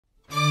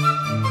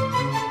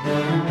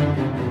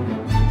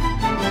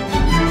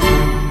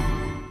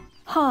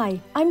Hi,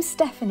 I'm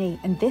Stephanie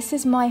and this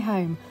is my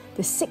home,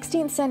 the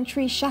 16th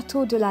century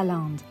Chateau de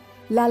Lalande.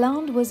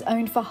 Lalande was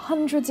owned for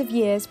hundreds of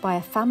years by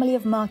a family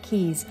of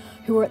marquises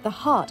who were at the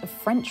heart of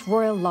French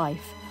royal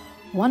life.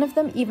 One of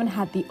them even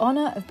had the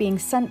honour of being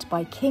sent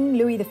by King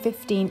Louis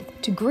XV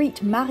to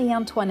greet Marie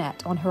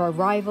Antoinette on her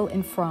arrival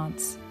in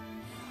France.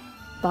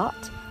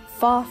 But,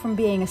 far from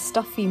being a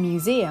stuffy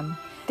museum,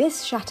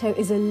 this chateau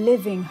is a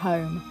living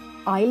home.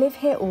 I live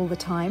here all the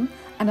time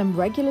and am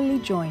regularly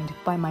joined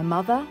by my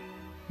mother,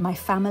 my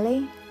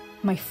family,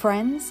 my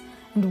friends,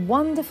 and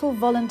wonderful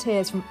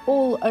volunteers from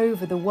all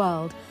over the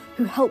world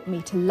who help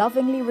me to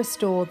lovingly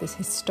restore this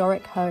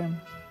historic home.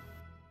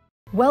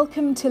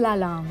 Welcome to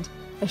Lalande,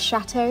 a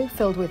chateau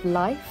filled with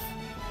life,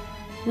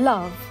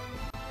 love,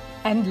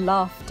 and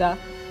laughter.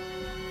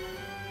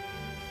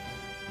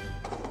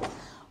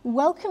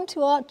 Welcome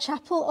to our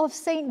Chapel of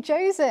St.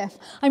 Joseph.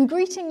 I'm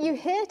greeting you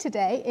here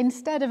today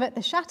instead of at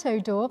the chateau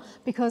door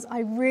because I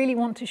really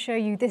want to show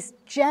you this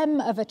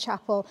gem of a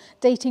chapel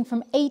dating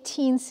from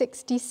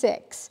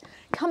 1866.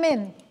 Come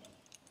in.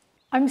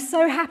 I'm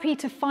so happy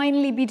to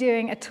finally be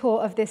doing a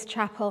tour of this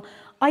chapel.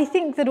 I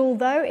think that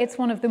although it's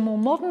one of the more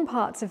modern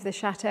parts of the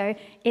chateau,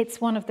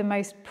 it's one of the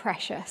most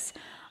precious.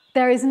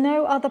 There is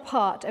no other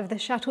part of the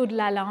Chateau de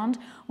Lalande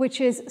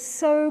which is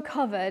so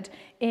covered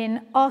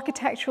in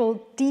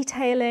architectural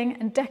detailing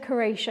and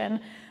decoration,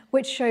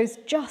 which shows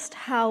just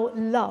how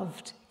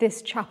loved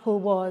this chapel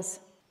was.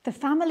 The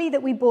family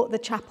that we bought the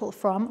chapel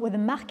from were the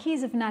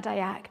Marquis of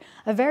Nadillac,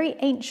 a very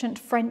ancient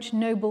French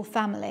noble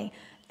family.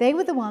 They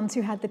were the ones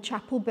who had the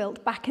chapel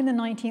built back in the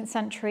 19th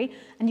century,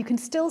 and you can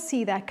still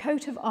see their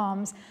coat of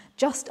arms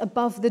just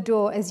above the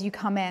door as you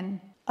come in.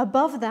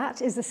 Above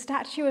that is the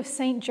statue of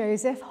St.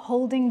 Joseph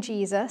holding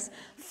Jesus,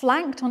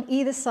 flanked on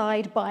either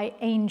side by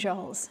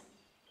angels.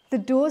 The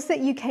doors that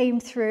you came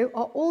through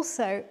are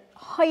also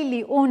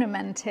highly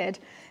ornamented.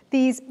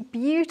 These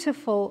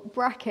beautiful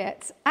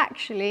brackets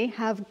actually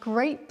have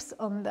grapes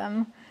on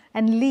them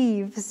and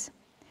leaves.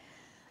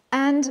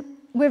 And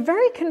we're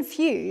very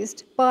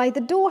confused by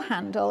the door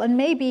handle, and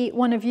maybe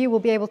one of you will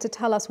be able to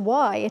tell us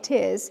why it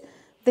is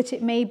that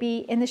it may be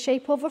in the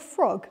shape of a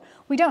frog.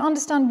 We don't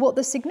understand what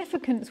the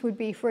significance would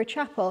be for a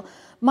chapel.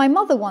 My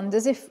mother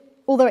wonders if,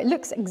 although it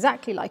looks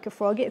exactly like a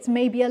frog, it's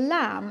maybe a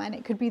lamb, and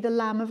it could be the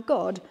Lamb of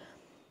God.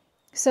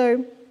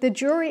 So the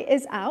jury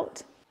is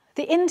out.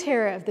 The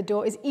interior of the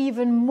door is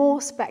even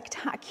more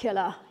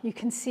spectacular. You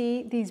can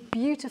see these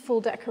beautiful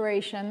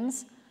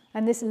decorations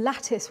and this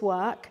lattice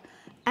work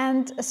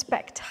and a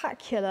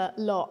spectacular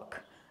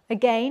lock.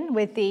 Again,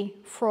 with the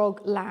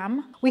frog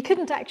lamb. We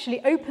couldn't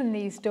actually open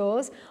these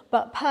doors,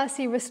 but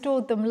Percy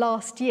restored them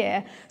last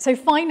year. So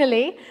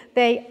finally,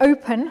 they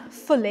open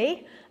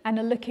fully and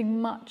are looking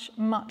much,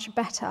 much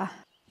better.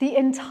 The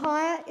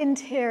entire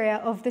interior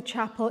of the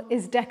chapel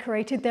is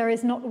decorated. There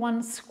is not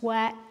one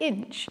square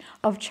inch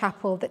of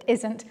chapel that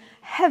isn't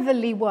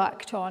heavily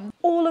worked on.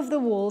 All of the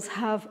walls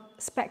have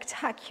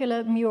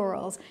spectacular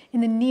murals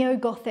in the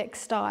neo-gothic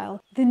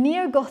style. The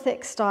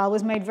neo-gothic style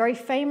was made very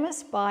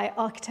famous by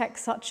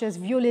architects such as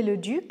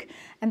Viollet-le-Duc,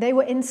 and they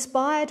were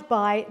inspired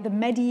by the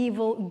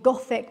medieval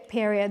Gothic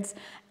periods,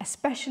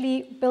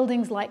 especially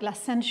buildings like La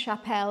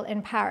Sainte-Chapelle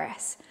in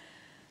Paris.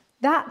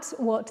 That's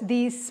what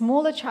these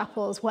smaller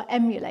chapels were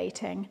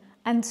emulating,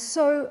 and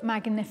so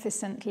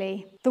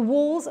magnificently. The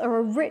walls are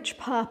a rich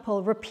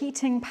purple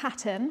repeating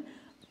pattern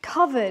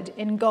covered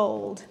in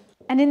gold.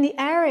 And in the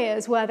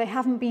areas where they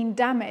haven't been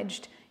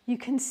damaged, you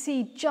can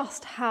see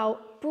just how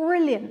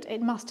brilliant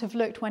it must have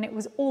looked when it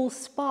was all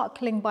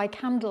sparkling by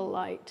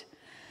candlelight.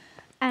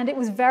 And it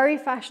was very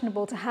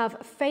fashionable to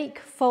have fake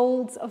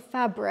folds of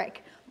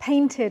fabric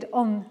painted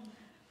on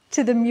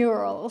to the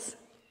murals.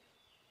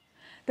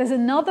 There's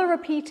another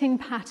repeating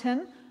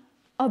pattern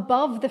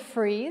above the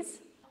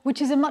frieze,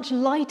 which is a much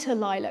lighter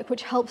lilac,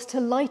 which helps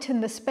to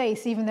lighten the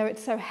space even though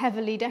it's so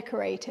heavily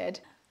decorated.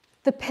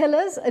 The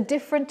pillars are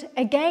different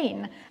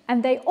again,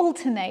 and they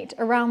alternate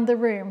around the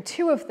room.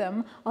 Two of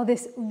them are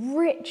this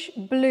rich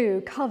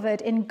blue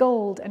covered in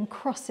gold and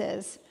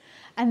crosses.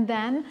 And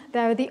then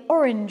there are the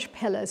orange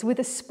pillars with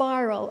a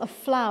spiral of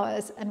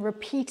flowers and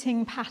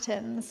repeating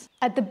patterns.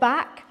 At the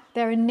back,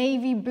 there are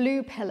navy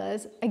blue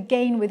pillars,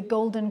 again with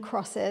golden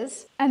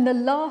crosses. And the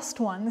last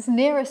ones,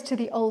 nearest to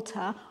the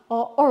altar,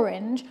 are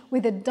orange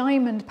with a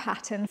diamond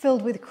pattern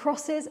filled with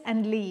crosses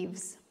and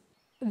leaves.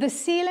 The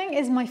ceiling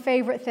is my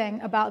favorite thing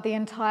about the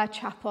entire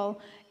chapel.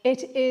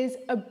 It is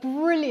a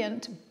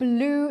brilliant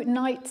blue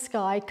night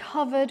sky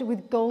covered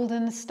with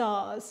golden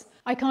stars.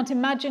 I can't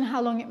imagine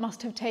how long it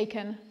must have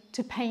taken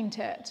to paint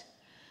it.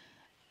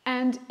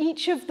 And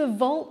each of the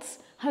vaults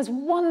has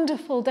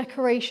wonderful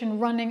decoration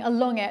running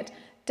along it,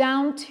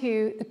 down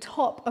to the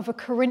top of a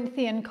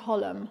Corinthian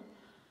column.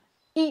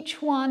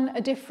 Each one a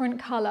different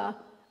colour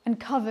and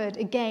covered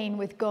again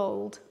with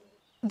gold.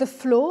 The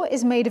floor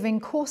is made of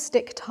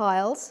encaustic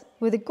tiles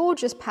with a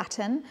gorgeous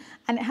pattern,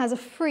 and it has a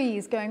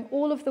frieze going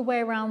all of the way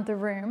around the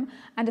room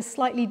and a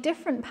slightly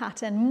different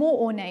pattern, more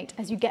ornate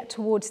as you get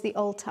towards the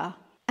altar.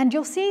 And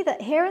you'll see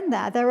that here and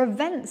there are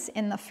vents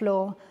in the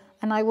floor,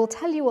 and I will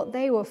tell you what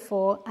they were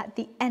for at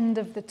the end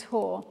of the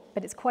tour,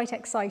 but it's quite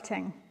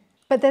exciting.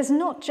 But there's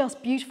not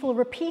just beautiful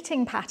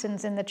repeating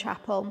patterns in the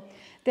chapel.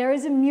 There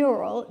is a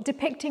mural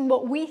depicting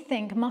what we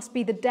think must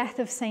be the death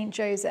of Saint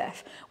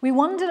Joseph. We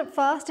wondered at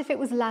first if it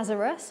was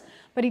Lazarus,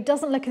 but he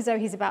doesn't look as though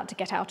he's about to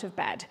get out of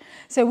bed.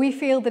 So we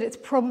feel that it's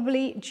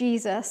probably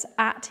Jesus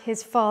at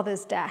his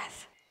father's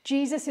death.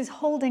 Jesus is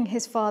holding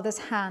his father's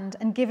hand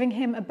and giving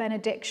him a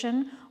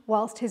benediction,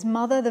 whilst his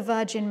mother, the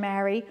Virgin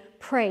Mary,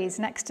 prays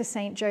next to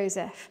Saint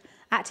Joseph.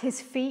 At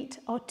his feet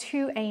are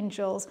two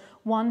angels,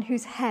 one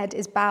whose head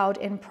is bowed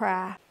in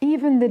prayer.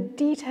 Even the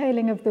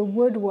detailing of the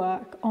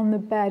woodwork on the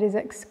bed is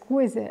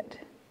exquisite,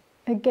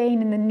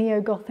 again in the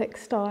neo-gothic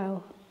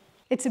style.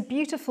 It's a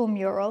beautiful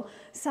mural,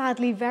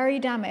 sadly very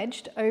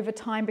damaged over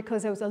time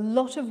because there was a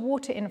lot of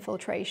water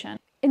infiltration.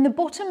 In the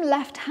bottom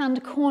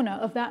left-hand corner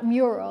of that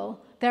mural,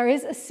 there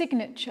is a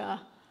signature,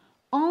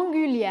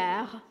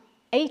 Angulière,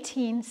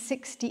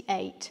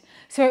 1868.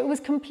 So it was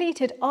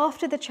completed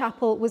after the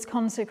chapel was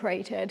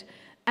consecrated,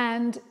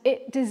 and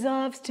it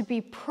deserves to be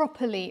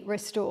properly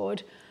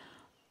restored.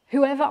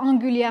 Whoever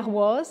Angulière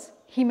was,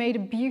 he made a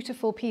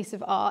beautiful piece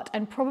of art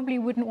and probably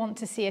wouldn't want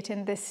to see it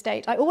in this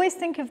state. I always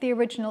think of the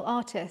original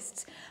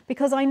artists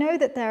because I know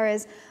that there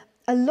is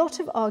a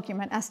lot of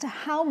argument as to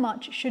how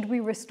much should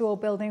we restore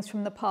buildings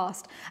from the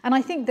past. And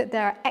I think that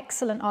there are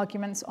excellent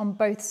arguments on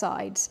both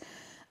sides.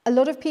 A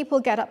lot of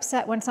people get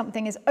upset when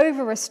something is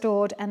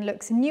over-restored and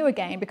looks new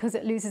again because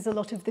it loses a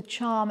lot of the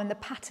charm and the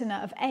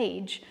patina of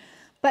age.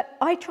 But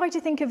I try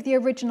to think of the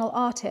original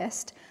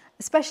artist,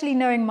 especially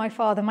knowing my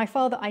father. My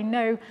father, I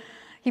know,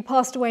 he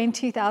passed away in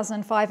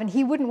 2005 and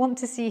he wouldn't want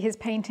to see his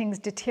paintings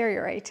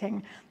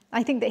deteriorating.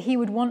 I think that he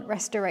would want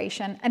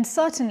restoration. And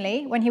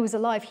certainly, when he was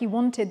alive, he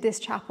wanted this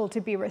chapel to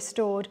be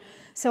restored.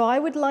 So I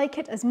would like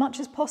it as much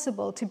as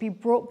possible to be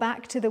brought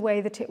back to the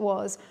way that it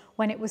was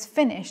when it was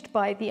finished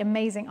by the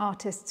amazing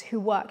artists who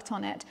worked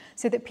on it,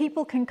 so that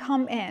people can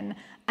come in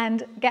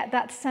and get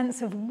that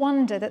sense of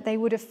wonder that they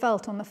would have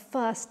felt on the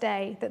first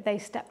day that they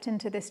stepped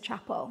into this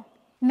chapel.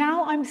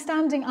 Now I'm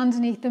standing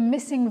underneath the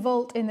missing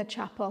vault in the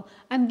chapel,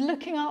 and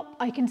looking up,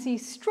 I can see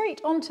straight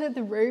onto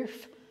the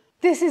roof.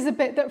 This is the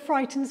bit that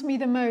frightens me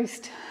the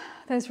most.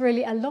 There's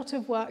really a lot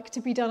of work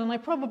to be done, and I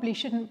probably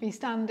shouldn't be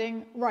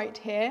standing right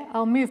here.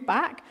 I'll move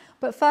back.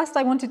 But first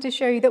I wanted to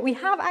show you that we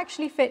have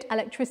actually fit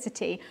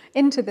electricity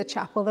into the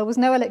chapel. There was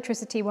no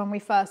electricity when we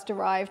first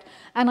arrived.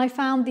 And I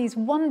found these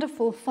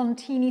wonderful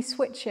Fontini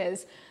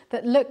switches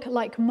that look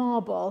like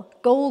marble,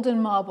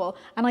 golden marble.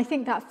 And I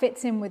think that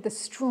fits in with the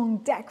strong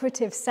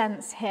decorative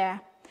sense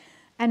here.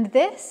 And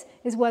this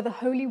is where the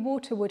holy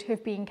water would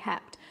have been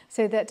kept,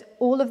 so that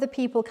all of the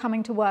people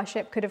coming to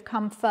worship could have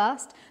come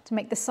first to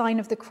make the sign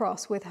of the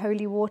cross with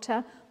holy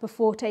water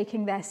before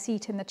taking their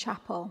seat in the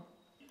chapel.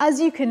 As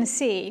you can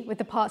see with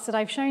the parts that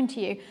I've shown to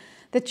you,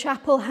 the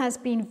chapel has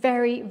been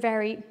very,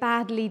 very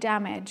badly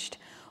damaged.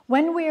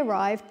 When we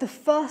arrived, the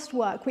first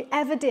work we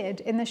ever did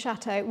in the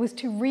chateau was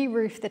to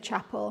re-roof the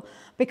chapel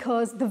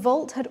because the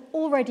vault had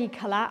already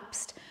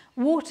collapsed.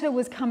 Water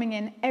was coming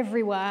in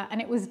everywhere and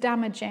it was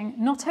damaging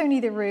not only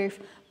the roof,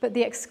 but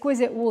the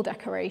exquisite wall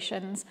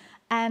decorations.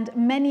 And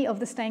many of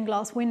the stained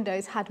glass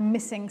windows had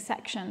missing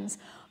sections.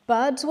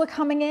 Birds were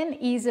coming in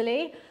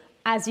easily,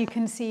 as you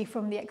can see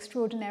from the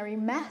extraordinary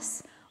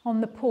mess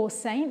on the poor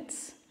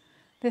saints.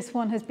 This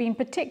one has been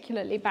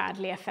particularly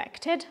badly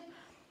affected.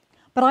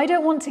 But I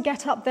don't want to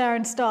get up there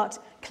and start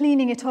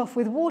cleaning it off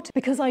with water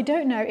because I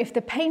don't know if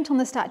the paint on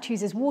the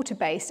statues is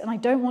water-based and I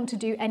don't want to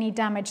do any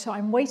damage. So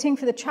I'm waiting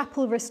for the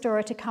chapel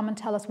restorer to come and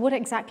tell us what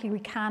exactly we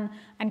can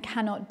and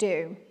cannot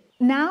do.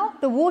 Now,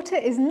 the water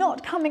is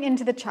not coming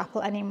into the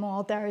chapel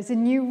anymore. There is a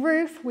new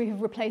roof, we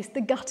have replaced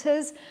the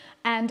gutters,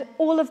 and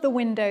all of the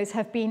windows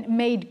have been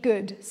made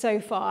good so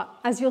far.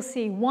 As you'll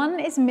see, one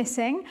is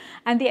missing,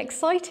 and the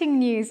exciting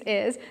news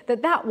is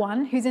that that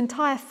one, whose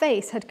entire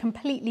face had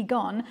completely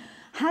gone,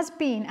 has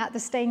been at the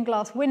stained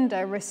glass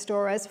window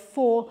restorers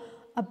for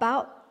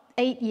about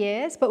 8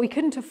 years, but we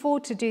couldn't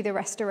afford to do the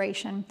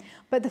restoration.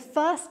 But the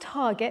first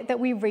target that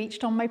we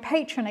reached on my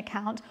Patreon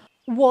account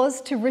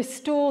was to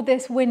restore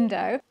this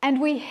window, and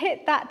we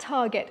hit that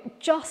target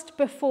just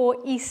before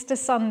Easter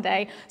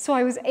Sunday. So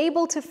I was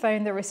able to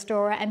phone the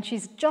restorer, and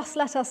she's just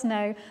let us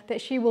know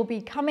that she will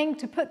be coming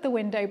to put the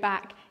window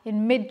back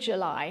in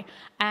mid-July,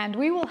 and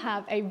we will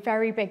have a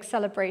very big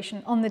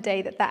celebration on the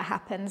day that that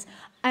happens.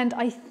 And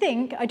I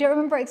don't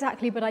remember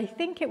exactly, but I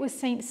think it was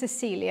Saint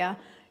Cecilia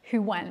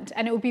who went,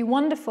 and it would be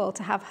wonderful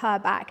to have her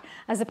back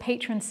as a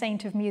patron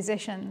saint of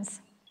musicians.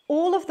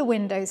 All of the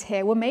windows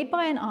here were made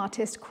by an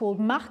artist called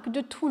Marc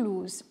de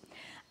Toulouse.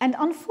 And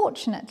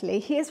unfortunately,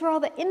 he is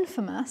rather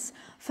infamous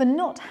for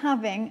not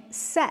having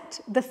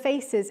set the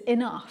faces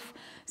enough.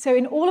 So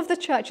in all of the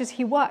churches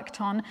he worked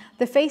on,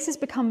 the faces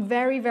become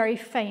very, very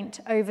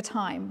faint over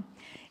time.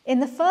 In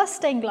the first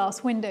stained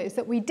glass windows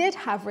that we did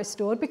have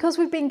restored, because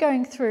we've been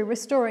going through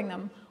restoring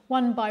them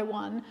one by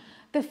one,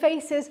 the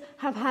faces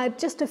have had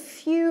just a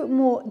few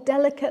more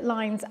delicate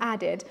lines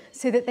added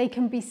so that they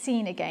can be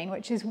seen again,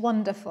 which is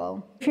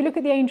wonderful. If you look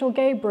at the angel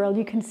Gabriel,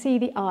 you can see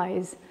the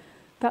eyes.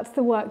 That's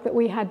the work that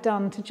we had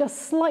done to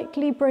just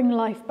slightly bring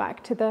life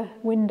back to the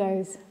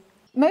windows.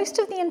 Most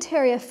of the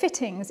interior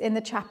fittings in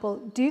the chapel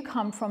do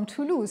come from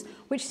Toulouse,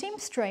 which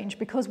seems strange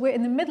because we're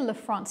in the middle of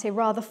France here,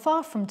 rather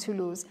far from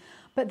Toulouse.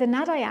 But the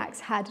Nadaiaks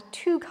had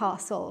two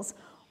castles,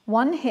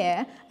 one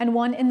here and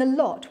one in the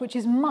Lot, which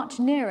is much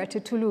nearer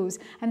to Toulouse,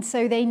 and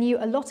so they knew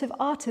a lot of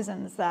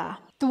artisans there.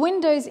 The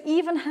windows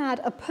even had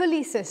a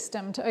pulley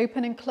system to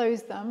open and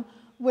close them,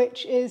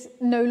 which is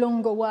no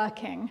longer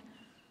working,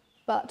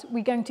 but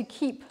we're going to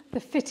keep the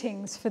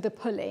fittings for the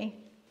pulley.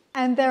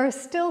 And there are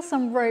still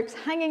some ropes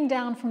hanging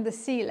down from the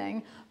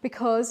ceiling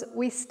because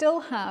we still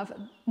have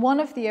one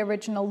of the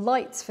original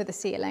lights for the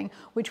ceiling,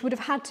 which would have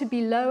had to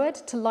be lowered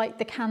to light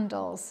the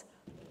candles.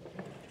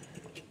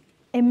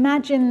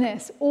 Imagine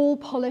this all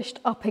polished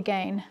up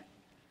again.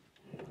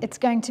 It's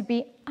going to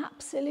be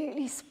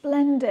absolutely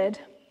splendid.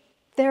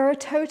 There are a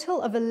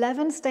total of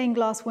 11 stained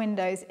glass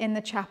windows in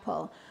the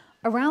chapel.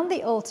 Around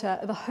the altar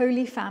of the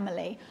Holy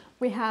Family,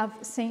 we have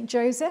Saint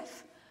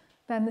Joseph,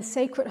 then the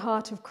Sacred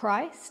Heart of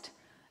Christ,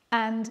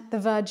 and the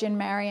Virgin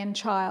Mary and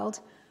Child,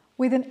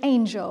 with an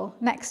angel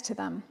next to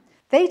them.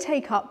 They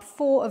take up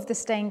 4 of the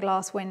stained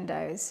glass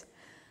windows.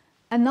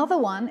 Another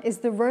one is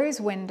the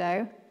rose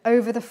window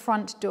over the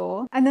front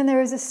door, and then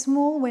there is a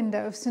small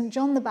window of St.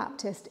 John the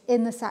Baptist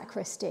in the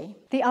sacristy.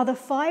 The other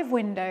 5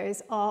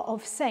 windows are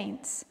of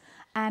saints,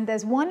 and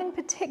there's one in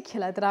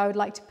particular that I would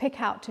like to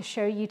pick out to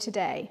show you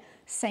today,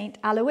 Saint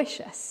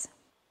Aloysius.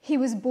 He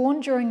was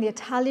born during the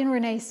Italian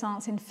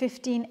Renaissance in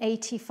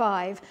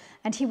 1585,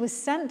 and he was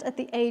sent at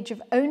the age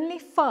of only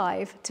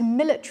 5 to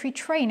military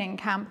training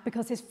camp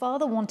because his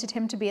father wanted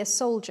him to be a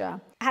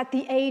soldier. At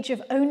the age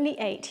of only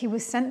 8, he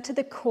was sent to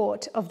the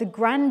court of the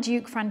Grand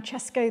Duke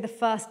Francesco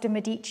I de'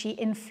 Medici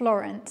in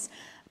Florence,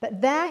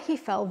 but there he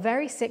fell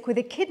very sick with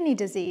a kidney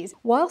disease.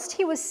 Whilst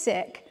he was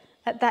sick,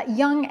 at that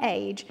young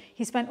age,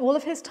 he spent all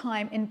of his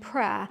time in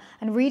prayer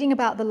and reading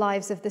about the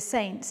lives of the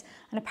saints,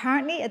 and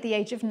apparently at the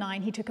age of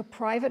 9 he took a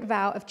private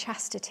vow of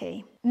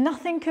chastity.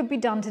 Nothing could be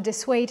done to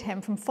dissuade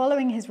him from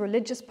following his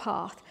religious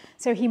path,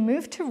 so he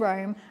moved to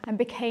Rome and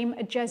became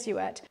a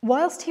Jesuit.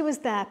 Whilst he was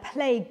there,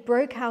 plague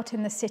broke out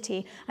in the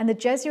city, and the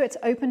Jesuits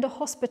opened a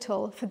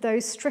hospital for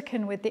those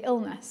stricken with the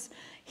illness.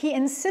 He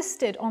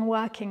insisted on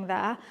working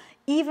there,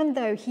 even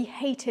though he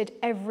hated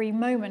every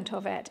moment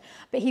of it,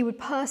 but he would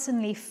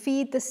personally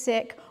feed the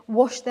sick,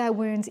 wash their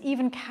wounds,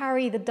 even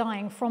carry the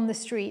dying from the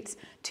streets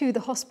to the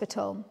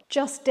hospital.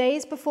 Just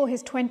days before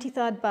his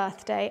 23rd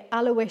birthday,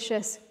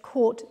 Aloysius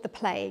caught the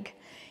plague.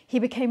 He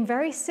became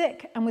very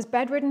sick and was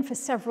bedridden for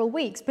several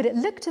weeks, but it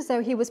looked as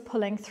though he was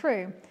pulling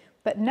through.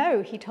 But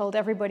no, he told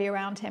everybody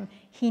around him,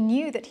 he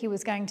knew that he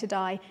was going to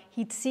die.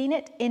 He'd seen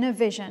it in a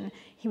vision.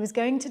 He was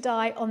going to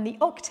die on the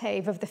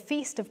octave of the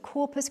feast of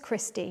Corpus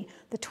Christi,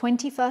 the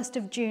 21st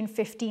of June,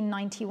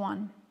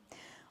 1591.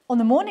 On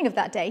the morning of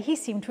that day, he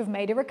seemed to have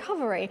made a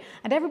recovery,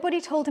 and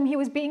everybody told him he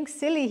was being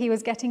silly, he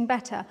was getting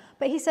better.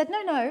 But he said,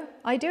 no,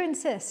 I do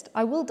insist,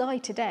 I will die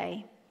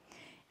today.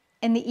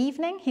 In the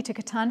evening, he took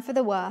a turn for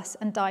the worse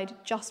and died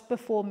just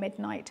before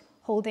midnight,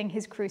 holding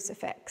his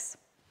crucifix.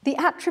 The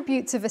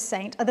attributes of a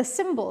saint are the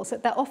symbols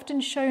that they're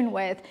often shown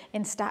with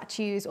in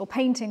statues or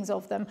paintings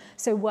of them,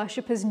 so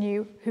worshippers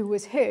knew who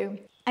was who.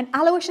 And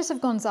Aloysius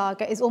of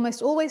Gonzaga is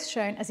almost always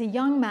shown as a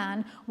young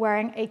man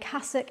wearing a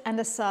cassock and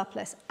a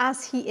surplice,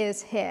 as he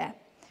is here.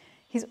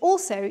 He's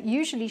also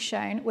usually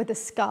shown with a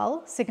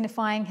skull,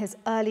 signifying his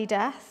early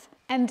death,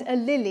 and a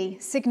lily,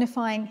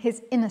 signifying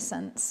his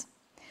innocence.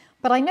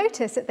 But I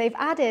notice that they've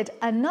added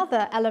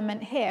another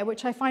element here,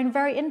 which I find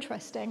very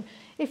interesting.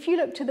 If you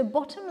look to the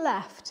bottom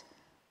left,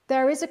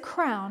 there is a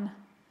crown,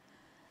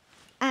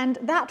 and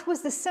that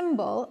was the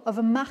symbol of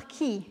a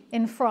marquis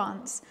in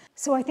France.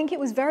 So I think it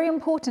was very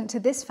important to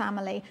this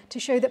family to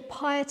show that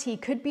piety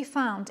could be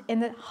found in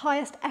the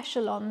highest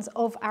echelons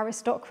of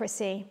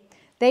aristocracy.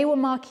 They were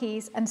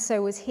marquis, and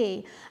so was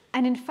he.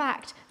 And in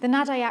fact, the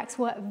Nadaiaks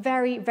were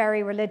very,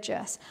 very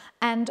religious.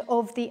 And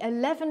of the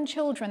 11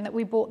 children that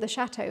we bought the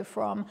chateau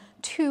from,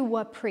 2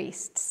 were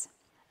priests.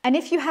 And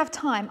if you have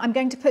time, I'm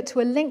going to put to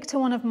a link to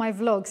one of my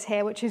vlogs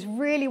here, which is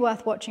really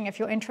worth watching if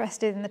you're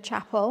interested in the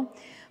chapel,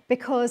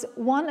 because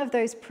one of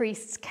those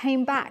priests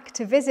came back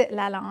to visit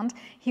Lalande.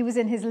 He was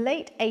in his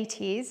late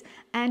 80s,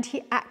 and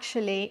he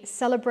actually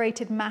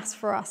celebrated Mass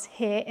for us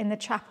here in the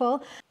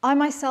chapel. I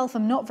myself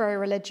am not very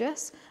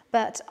religious,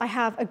 but I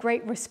have a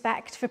great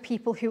respect for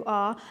people who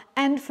are,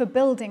 and for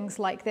buildings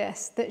like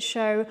this that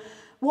show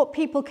what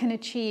people can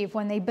achieve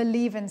when they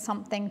believe in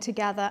something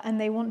together and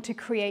they want to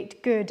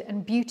create good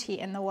and beauty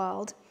in the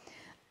world.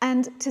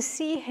 And to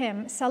see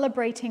him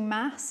celebrating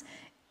Mass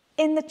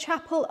in the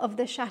chapel of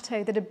the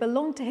chateau that had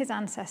belonged to his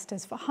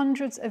ancestors for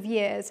hundreds of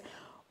years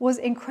was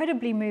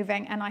incredibly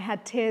moving, and I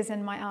had tears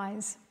in my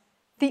eyes.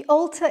 The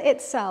altar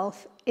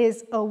itself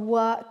is a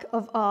work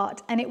of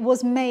art, and it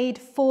was made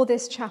for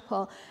this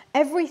chapel.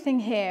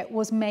 Everything here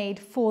was made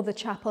for the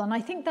chapel, and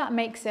I think that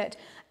makes it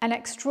an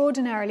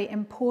extraordinarily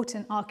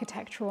important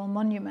architectural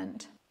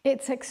monument.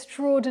 It's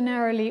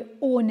extraordinarily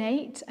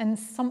ornate and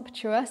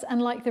sumptuous,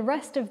 and like the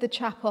rest of the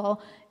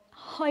chapel,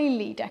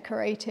 highly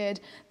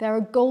decorated. There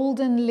are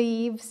golden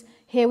leaves.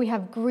 Here we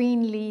have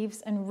green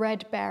leaves and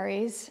red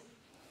berries.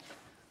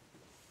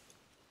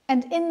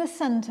 And in the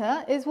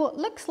center is what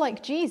looks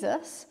like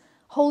Jesus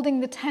holding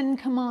the 10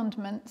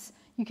 Commandments.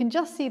 You can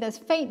just see there's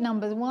faint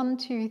numbers, 1,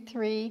 2,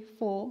 3,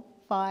 4,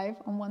 5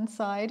 on one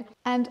side.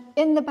 And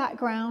in the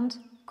background,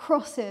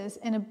 crosses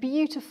in a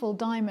beautiful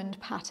diamond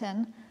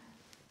pattern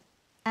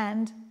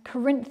and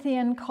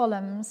Corinthian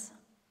columns.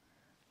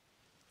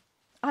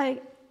 I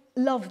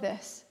love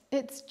this.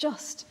 It's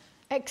just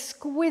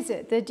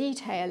exquisite, the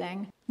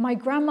detailing. My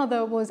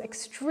grandmother was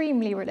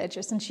extremely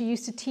religious and she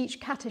used to teach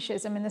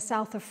catechism in the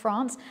south of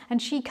France,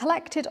 and she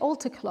collected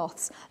altar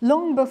cloths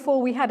long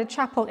before we had a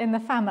chapel in the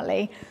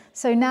family.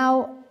 So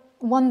now,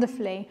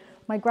 wonderfully,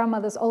 my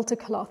grandmother's altar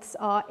cloths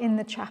are in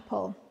the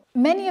chapel.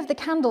 Many of the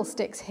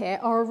candlesticks here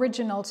are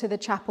original to the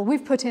chapel.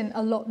 We've put in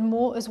a lot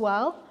more as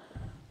well,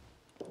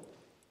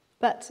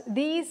 but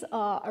these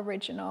are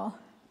original.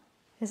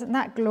 Isn't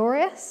that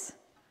glorious?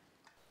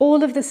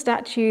 All of the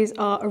statues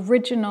are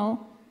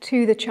original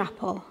to the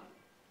chapel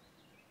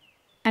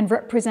and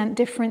represent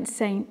different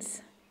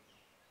saints.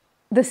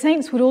 The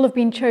saints would all have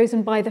been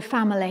chosen by the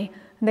family,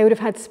 and they would have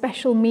had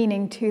special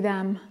meaning to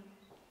them.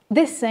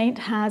 This saint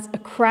has a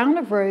crown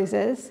of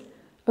roses,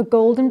 a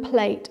golden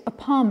plate, a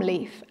palm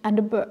leaf, and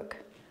a book.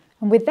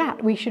 And with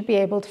that, we should be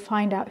able to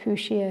find out who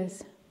she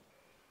is.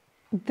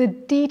 The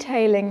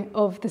detailing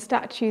of the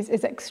statues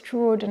is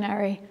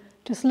extraordinary.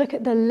 Just look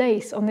at the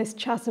lace on this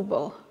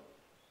chasuble.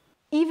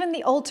 Even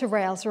the altar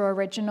rails are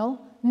original.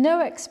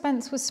 No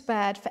expense was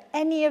spared for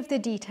any of the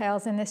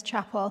details in this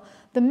chapel.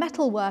 The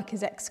metalwork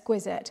is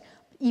exquisite,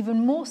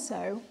 even more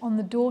so on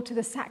the door to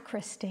the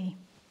sacristy.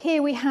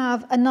 Here we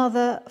have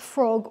another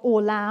frog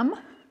or lamb.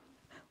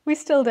 We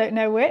still don't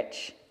know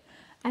which.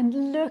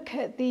 And look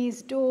at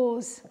these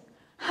doors.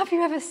 Have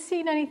you ever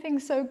seen anything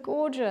so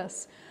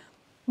gorgeous?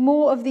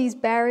 More of these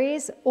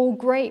berries or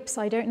grapes.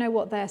 I don't know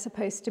what they're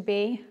supposed to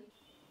be.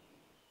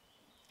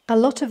 A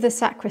lot of the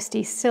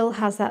sacristy still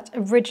has that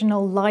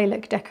original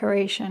lilac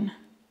decoration.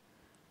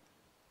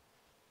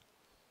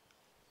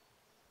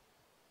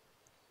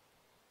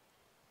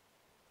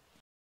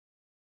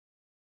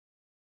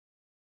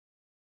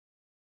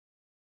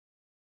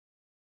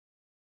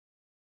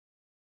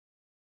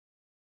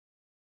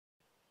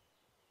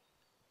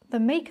 The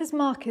maker's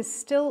mark is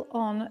still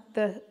on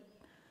the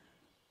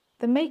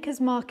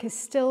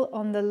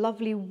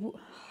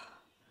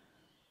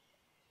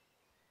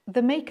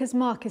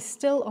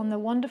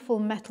wonderful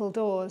metal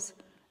doors.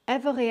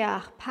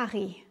 Evriard,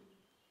 Paris.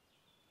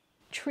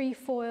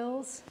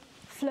 Trefoils,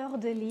 fleur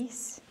de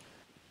lis.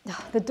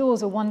 The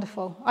doors are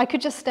wonderful. I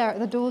could just stare at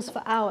the doors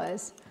for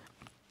hours.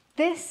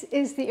 This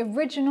is the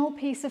original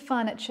piece of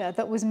furniture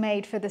that was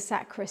made for the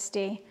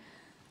sacristy.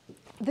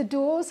 The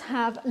doors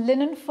have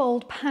linen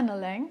fold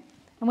paneling,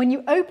 and when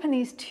you open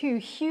these two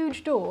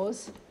huge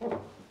doors,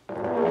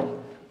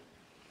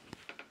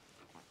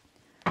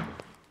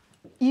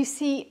 you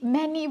see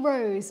many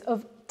rows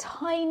of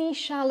tiny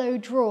shallow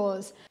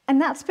drawers,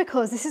 and that's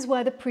because this is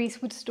where the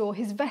priest would store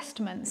his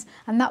vestments,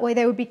 and that way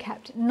they would be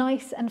kept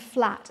nice and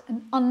flat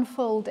and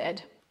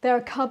unfolded. There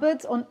are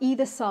cupboards on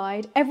either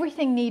side.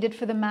 Everything needed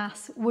for the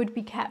Mass would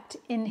be kept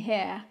in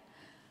here.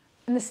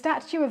 And the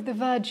statue of the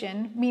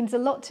Virgin means a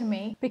lot to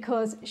me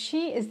because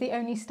she is the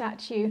only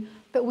statue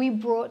that we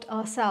brought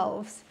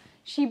ourselves.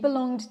 She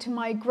belonged to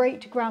my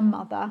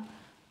great-grandmother,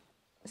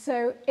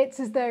 so it's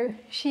as though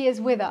she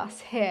is with us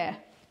here.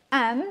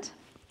 And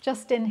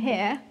just in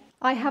here,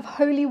 I have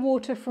holy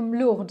water from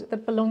Lourdes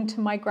that belonged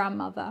to my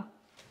grandmother.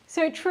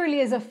 So it truly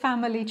is a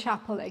family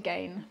chapel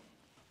again.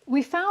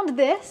 We found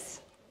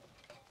this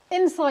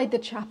inside the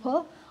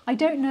chapel. I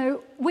don't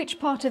know which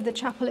part of the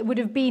chapel it would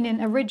have been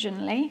in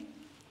originally,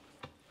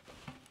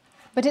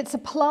 but it's a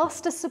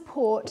plaster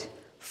support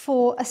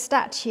for a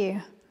statue.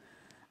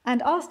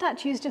 And our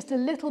statue is just a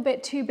little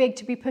bit too big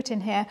to be put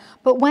in here,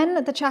 but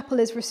when the chapel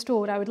is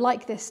restored, I would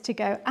like this to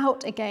go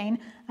out again,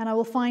 and I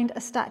will find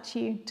a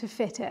statue to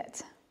fit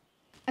it.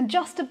 And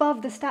just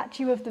above the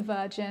statue of the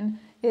Virgin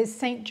is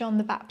St. John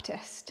the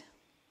Baptist.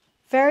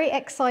 Very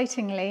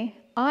excitingly,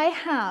 I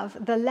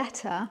have the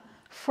letter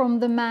from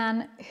the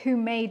man who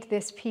made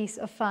this piece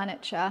of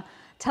furniture,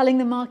 telling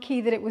the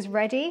Marquis that it was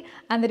ready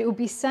and that it would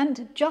be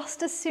sent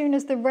just as soon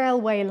as the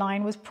railway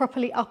line was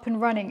properly up and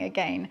running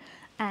again.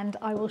 And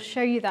I will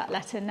show you that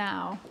letter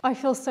now. I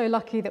feel so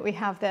lucky that we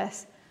have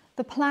this.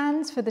 The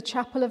plans for the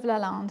Chapel of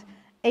Lalande,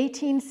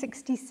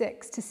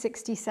 1866 to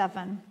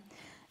 67.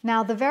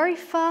 Now, the very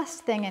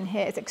first thing in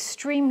here is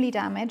extremely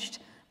damaged,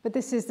 but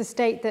this is the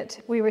state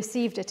that we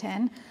received it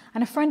in.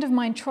 And a friend of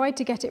mine tried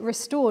to get it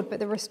restored, but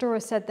the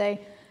restorer said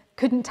they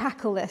couldn't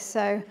tackle this.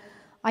 So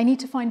I need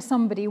to find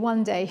somebody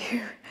one day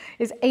who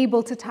is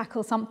able to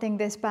tackle something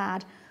this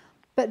bad.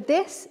 But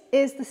this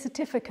is the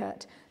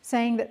certificate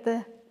saying that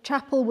the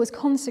chapel was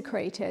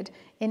consecrated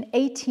in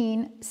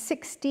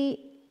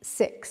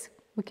 1866.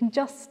 We can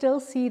just still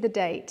see the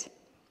date.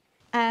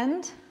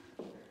 And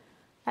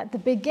at the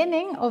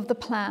beginning of the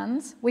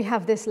plans, we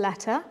have this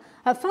letter,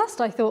 At first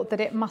I thought that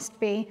it must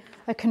be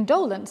a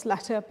condolence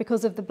letter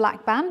because of the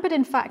black band, but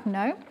in fact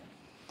no.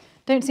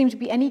 Don't seem to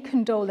be any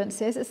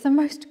condolences. It's the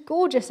most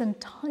gorgeous and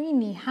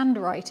tiny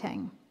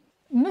handwriting.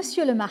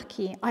 Monsieur le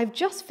Marquis, I've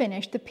just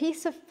finished the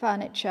piece of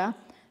furniture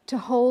to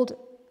hold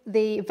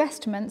the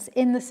vestments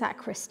in the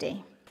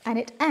sacristy. And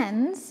it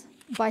ends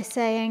by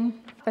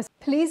saying,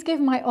 please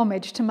give my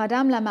homage to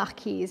Madame la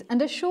Marquise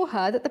and assure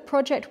her that the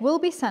project will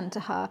be sent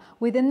to her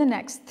within the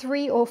next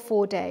 3 or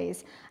 4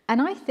 days.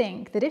 And I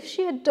think that if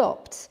she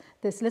adopts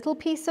this little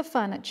piece of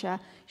furniture,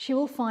 she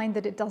will find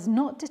that it does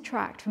not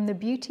detract from the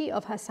beauty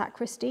of her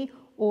sacristy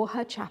or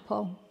her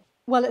chapel.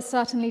 Well, it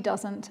certainly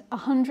doesn't.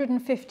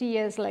 150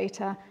 years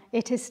later,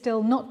 it is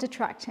still not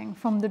detracting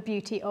from the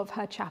beauty of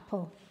her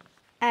chapel.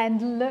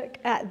 And look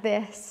at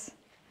this.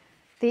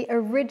 The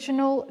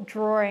original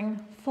drawing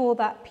for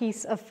that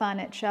piece of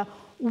furniture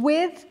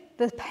with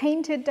the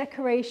painted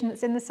decoration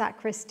that's in the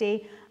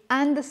sacristy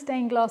and the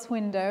stained glass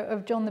window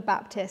of John the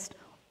Baptist,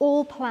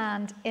 all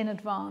planned in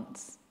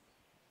advance.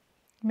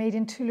 Made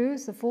in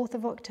Toulouse, the 4th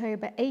of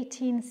October,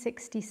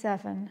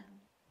 1867,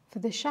 for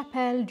the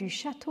chapelle du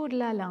Chateau de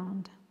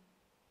Lalande.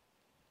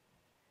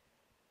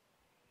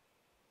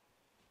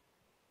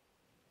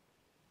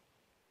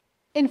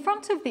 In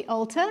front of the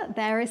altar,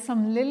 there is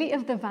some lily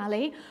of the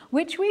valley,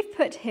 which we've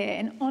put here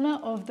in honour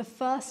of the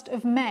 1st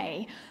of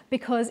May,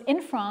 because in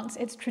France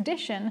it's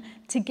tradition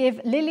to give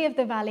lily of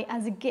the valley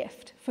as a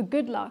gift for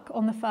good luck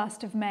on the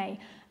 1st of May.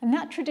 And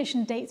that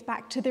tradition dates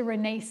back to the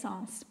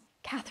Renaissance.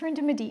 Catherine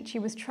de' Medici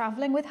was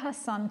travelling with her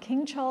son,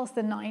 King Charles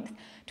IX,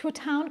 to a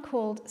town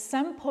called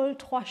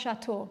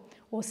Saint-Paul-Trois-Châteaux,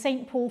 or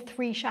St. Paul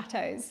Three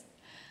Chateaux.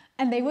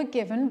 And they were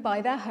given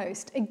by their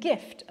host a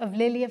gift of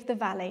lily of the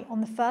valley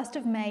on the 1st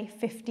of May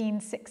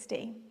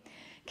 1560.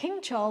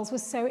 King Charles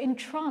was so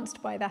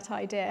entranced by that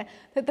idea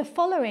that the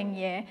following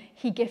year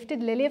he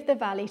gifted lily of the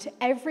valley to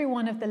every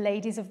one of the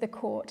ladies of the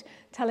court,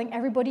 telling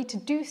everybody to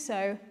do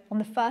so on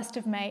the 1st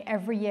of May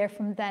every year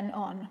from then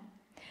on.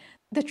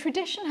 The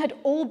tradition had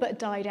all but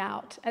died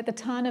out at the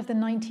turn of the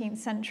 19th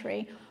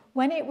century,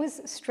 when it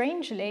was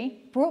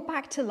strangely brought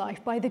back to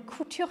life by the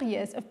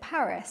couturiers of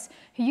Paris,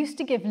 who used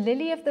to give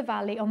lily of the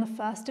valley on the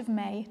 1st of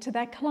May to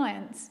their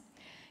clients.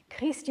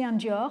 Christian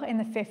Dior in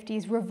the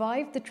 50s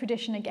revived the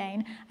tradition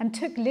again and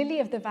took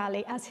lily of the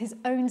valley as his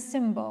own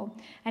symbol,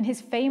 and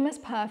his famous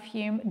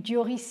perfume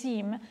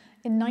Diorissime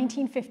in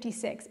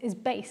 1956 is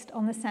based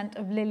on the scent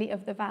of lily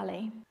of the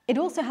valley. It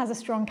also has a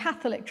strong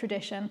Catholic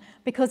tradition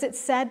because it's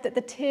said that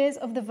the tears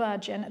of the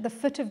Virgin at the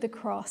foot of the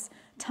cross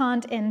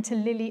turned into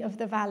lily of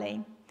the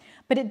valley.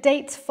 But it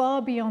dates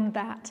far beyond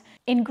that.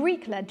 In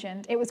Greek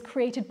legend, it was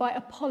created by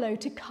Apollo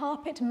to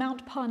carpet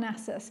Mount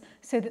Parnassus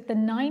so that the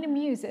 9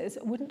 muses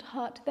wouldn't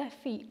hurt their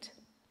feet.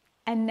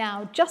 And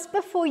now, just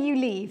before you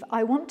leave,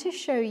 I want to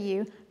show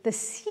you the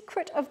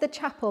secret of the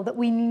chapel that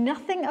we knew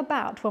nothing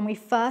about when we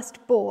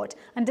first bought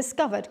and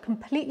discovered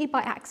completely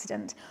by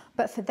accident.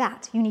 But for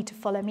that, you need to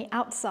follow me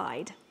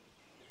outside.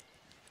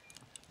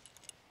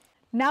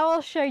 Now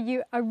I'll show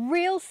you a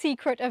real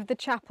secret of the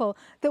chapel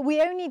that we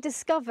only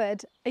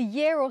discovered a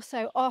year or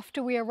so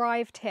after we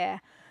arrived here,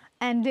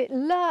 and it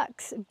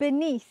lurks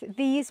beneath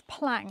these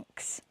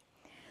planks.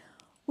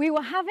 We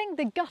were having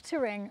the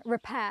guttering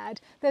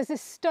repaired. There's a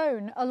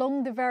stone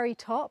along the very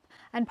top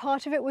and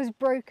part of it was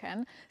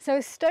broken, so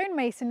a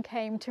stonemason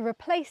came to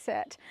replace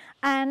it,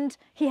 and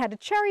he had a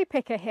cherry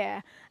picker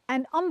here,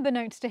 and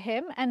unbeknownst to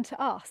him and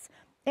to us,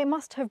 it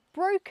must have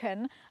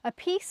broken a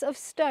piece of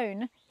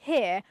stone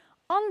here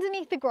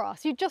underneath the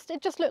grass. It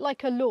just looked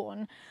like a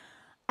lawn.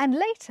 And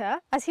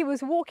later, as he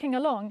was walking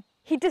along,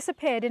 he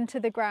disappeared into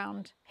the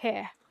ground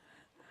here.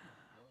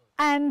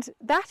 And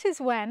that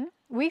is when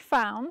we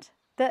found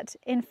that,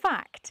 in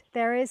fact,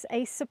 there is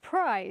a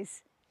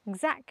surprise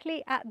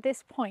exactly at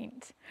this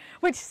point,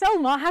 which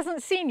Selma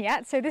hasn't seen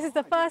yet, so this is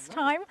the first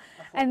time.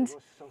 And it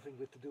was something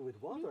to do with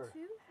water.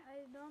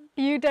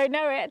 You don't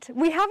know it.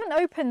 We haven't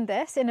opened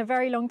this in a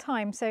very long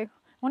time, so I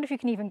wonder if you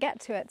can even get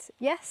to it.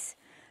 Yes?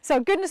 So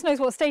goodness knows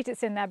what state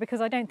it's in there, because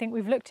I don't think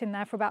we've looked in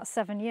there for about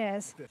 7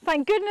 years.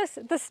 Thank goodness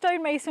the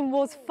stonemason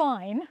was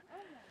fine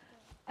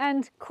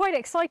and quite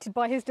excited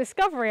by his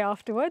discovery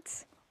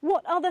afterwards.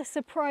 What other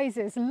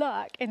surprises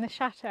lurk in the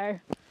chateau?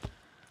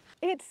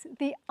 It's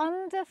the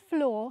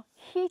underfloor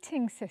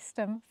heating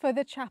system for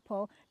the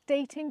chapel,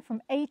 dating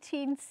from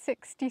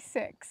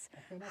 1866.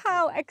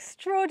 How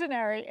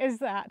extraordinary is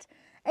that?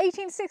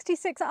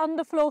 1866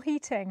 underfloor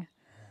heating.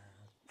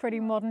 Pretty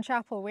modern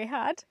chapel we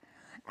had.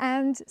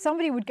 And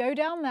somebody would go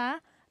down there,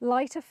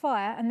 light a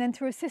fire, and then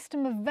through a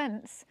system of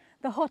vents,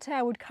 the hot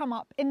air would come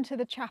up into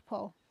the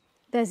chapel.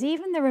 There's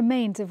even the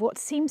remains of what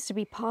seems to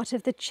be part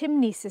of the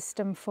chimney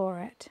system for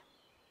it.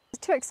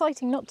 It's too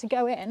exciting not to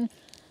go in.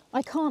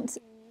 I can't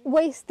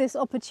waste this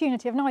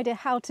opportunity. I have no idea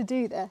how to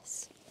do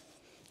this.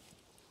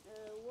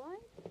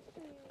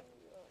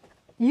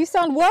 You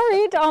sound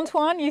worried,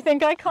 Antoine. You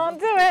think I can't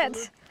do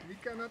it. We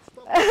cannot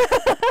stop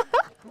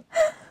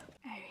it.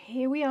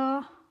 Here we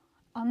are,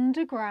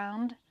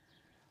 underground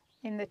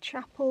in the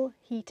chapel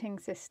heating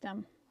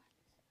system.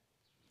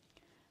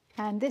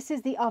 And this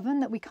is the oven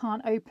that we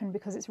can't open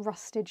because it's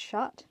rusted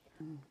shut.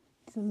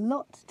 There's a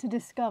lot to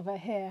discover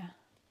here.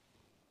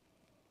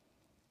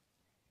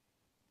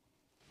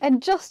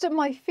 And just at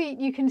my feet,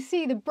 you can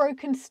see the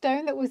broken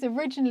stone that was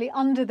originally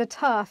under the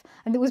turf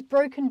and that was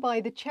broken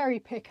by the cherry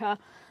picker,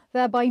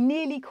 thereby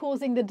nearly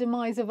causing the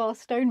demise of our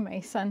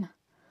stonemason.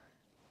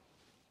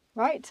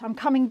 Right, I'm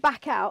coming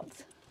back out.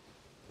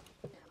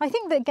 I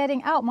think that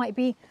getting out might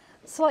be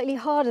slightly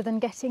harder than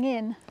getting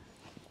in.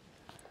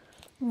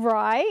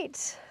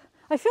 Right,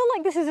 I feel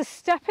like this is a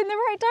step in the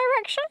right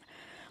direction.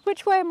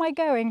 Which way am I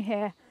going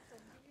here?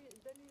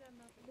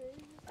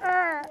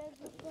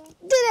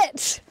 Did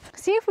it!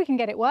 See if we can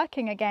get it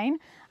working again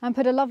and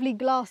put a lovely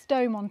glass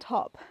dome on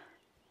top.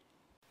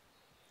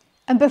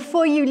 And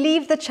before you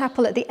leave the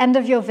chapel at the end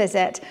of your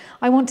visit,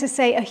 I want to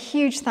say a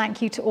huge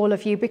thank you to all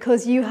of you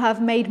because you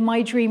have made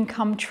my dream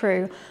come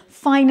true.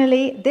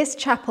 Finally, this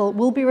chapel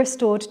will be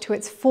restored to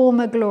its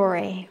former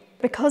glory.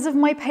 Because of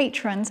my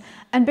patrons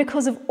and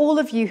because of all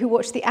of you who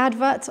watch the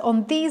adverts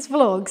on these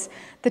vlogs,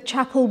 the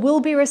chapel will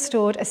be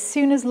restored as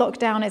soon as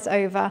lockdown is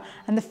over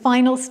and the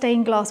final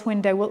stained glass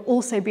window will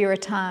also be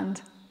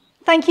returned.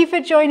 Thank you for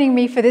joining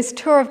me for this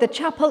tour of the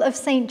Chapel of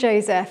St.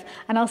 Joseph,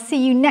 and I'll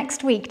see you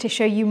next week to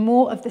show you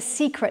more of the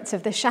secrets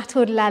of the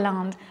Chateau de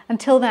Lalande.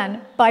 Until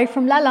then, bye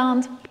from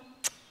Lalande.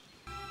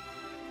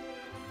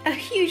 A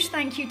huge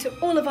thank you to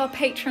all of our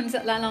patrons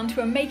at Lalande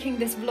who are making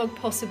this vlog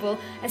possible,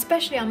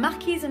 especially our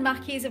Marquise and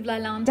Marquise of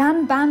Lalande,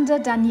 Dan Banda,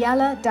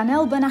 Daniela,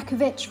 Danelle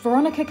Bernakovic,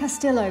 Veronica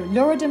Castillo,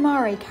 Laura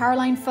Demare,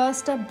 Caroline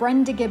Förster,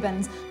 Brenda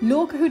Gibbons,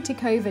 Lorca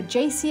Hutikova,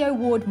 JCO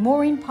Ward,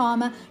 Maureen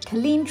Palmer,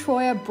 Colleen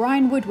Troyer,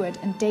 Brian Woodward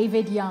and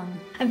David Young.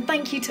 And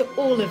thank you to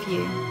all of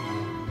you.